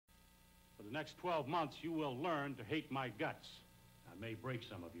the next 12 months, you will learn to hate my guts. I may break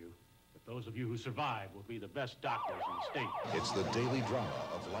some of you, but those of you who survive will be the best doctors in the state. It's the daily drama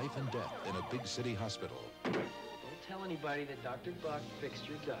of life and death in a big city hospital. Don't tell anybody that Dr. Buck fixed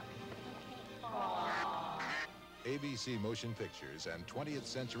your duck. ABC Motion Pictures and 20th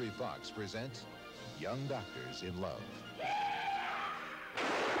Century Fox present Young Doctors in Love.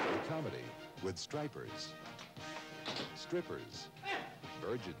 A comedy with stripers, strippers,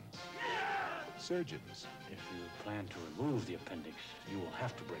 virgins, surgeons. If you plan to remove the appendix, you will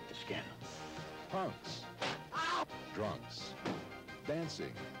have to break the skin. Punks, drunks,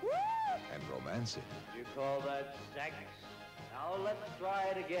 dancing, and romancing. You call that sex? Now let's try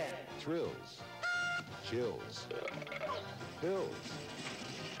it again. Thrills, chills, pills,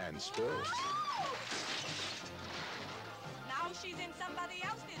 and spills. Now she's in somebody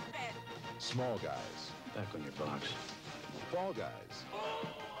else's bed. Small guys, Back on your box. tall guys,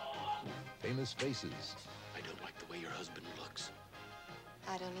 famous faces, I don't like the way your husband looks.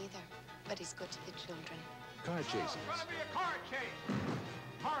 I don't either, but he's good to the children. car chases, Gonna be a car chase.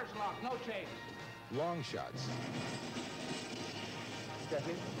 Cars locked, no chase. long shots,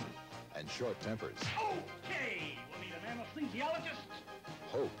 Stephanie? and short tempers. Okay, we'll need an anesthesiologist.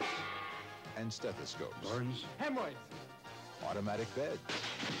 Hope and stethoscopes. Burns? Hemorrhoids. Automatic beds.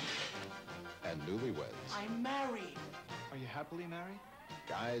 And newlyweds. I'm married. Are you happily married?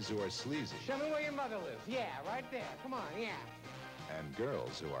 Guys who are sleazy. Show me where your mother lives. Yeah, right there. Come on, yeah. And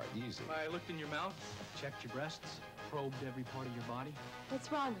girls who are easy. I looked in your mouth, checked your breasts, probed every part of your body.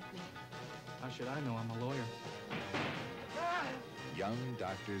 What's wrong with me? How should I know? I'm a lawyer. Young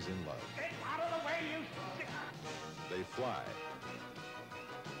doctors in love. Get out of the way, you sick. They fly.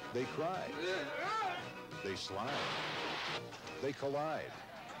 They cry. They slide. They collide.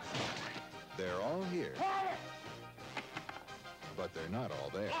 They're all here. But they're not all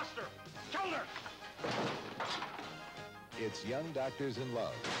there. Lost her. Killed her. It's Young Doctors in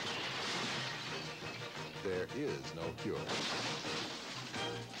Love. There is no cure.